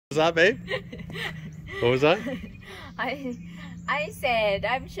What was that, babe? What was that? I said,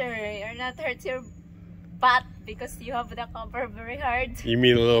 I'm sure you're not hurt your butt because you have the cover very hard. You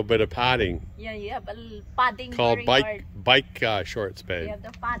mean a little bit of padding? Yeah, you have a little padding called very hard. bike shorts, babe. You have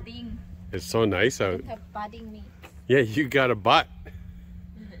the padding. It's so nice out. You have padding me. Yeah, you got a butt.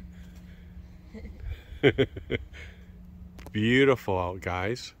 Beautiful out,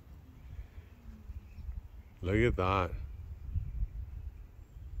 guys. Look at that.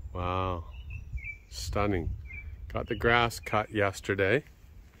 Wow. Stunning. Got the grass cut yesterday.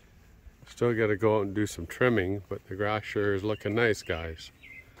 Still got to go out and do some trimming, but the grass sure is looking nice, guys.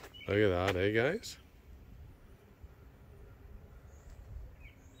 Look at that, eh, guys?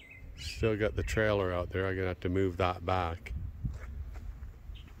 Still got the trailer out there. I'm going to have to move that back.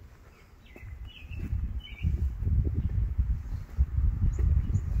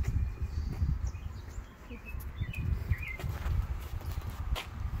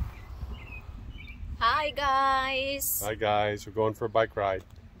 Hi guys. Hi guys, we're going for a bike ride.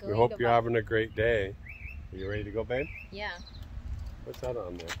 We hope you're having a great day. Are you ready to go, babe? Yeah. What's that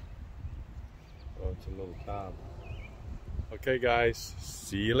on there? Oh, it's a little tab. Okay guys,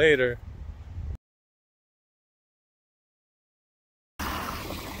 see you later.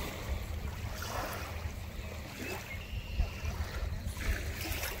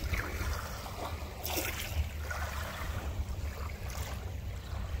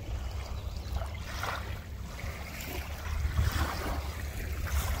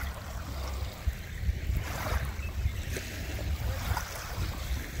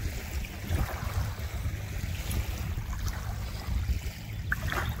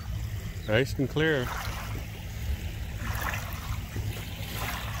 Nice and clear.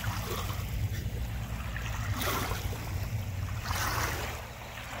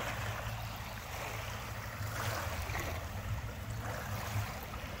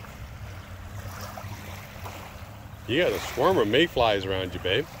 You got a swarm of mayflies around you,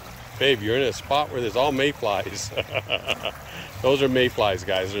 babe. Babe, you're in a spot where there's all mayflies. Those are mayflies,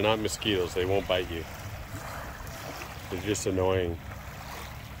 guys. They're not mosquitoes. They won't bite you. They're just annoying.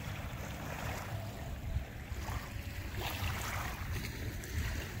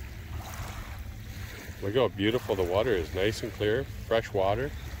 Look how beautiful the water is. Nice and clear, fresh water.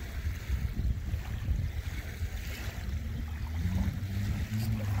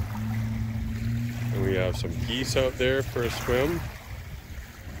 And we have some geese out there for a swim.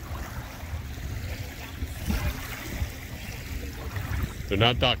 They're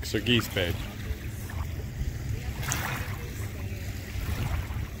not ducks, they're geese, babe.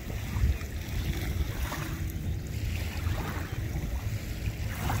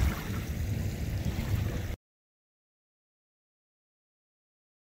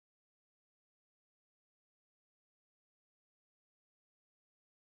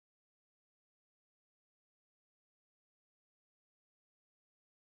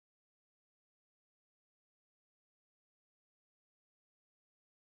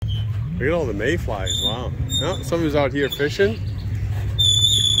 Look at all the mayflies, wow. Oh, somebody's out here fishing.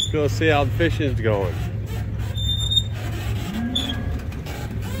 Let's go see how the fishing's going.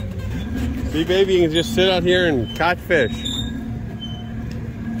 See, baby, you can just sit out here and catch fish.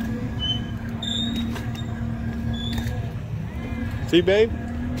 See, babe?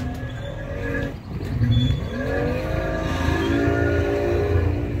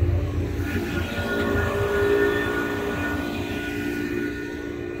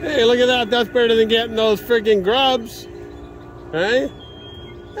 Hey, look at that. That's better than getting those friggin' grubs. Hey?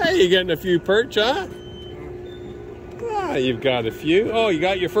 Hey, you're getting a few perch, huh? Ah, you've got a few. Oh, you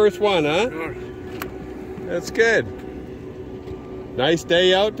got your first one, huh? Sure. That's good. Nice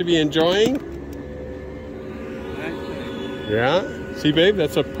day out to be enjoying. Yeah? See, babe?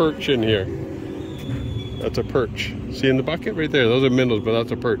 That's a perch in here. That's a perch. See in the bucket right there? Those are minnows, but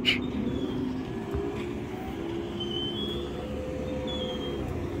that's a perch.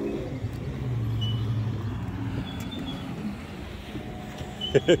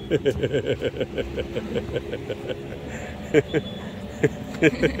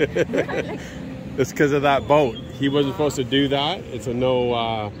 It's because of that boat. He wasn't supposed to do that. It's a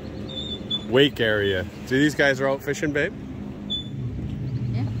no wake area. See, these guys are out fishing, babe?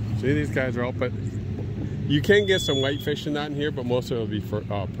 Yeah. See, these guys are out, but you can get some whitefish in that in here, but most of it will be for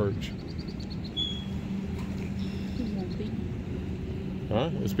perch. Huh?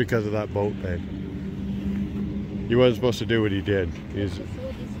 It's because of that boat, babe. He wasn't supposed to do what he did. He's...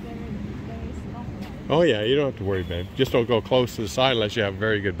 Oh yeah, you don't have to worry, babe. Just don't go close to the side unless you have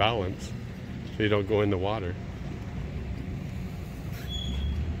very good balance. So you don't go in the water.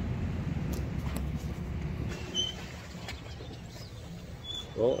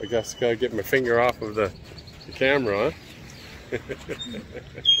 Well, I guess I gotta get my finger off of the camera, huh?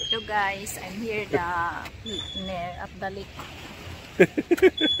 So guys, I'm here at the lake.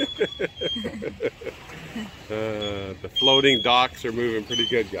 The floating docks are moving pretty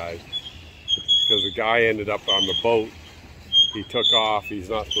good, guys. Because the guy ended up on the boat. He took off.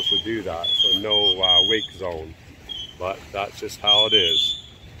 He's not supposed to do that. So no wake zone. But that's just how it is.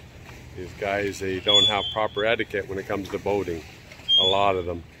 These guys, they don't have proper etiquette when it comes to boating. A lot of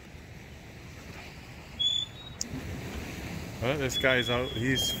them. Well, this guy's out.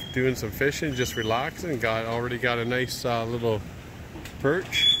 He's doing some fishing, just relaxing. Already got a nice little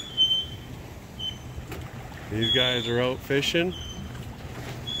perch. These guys are out fishing.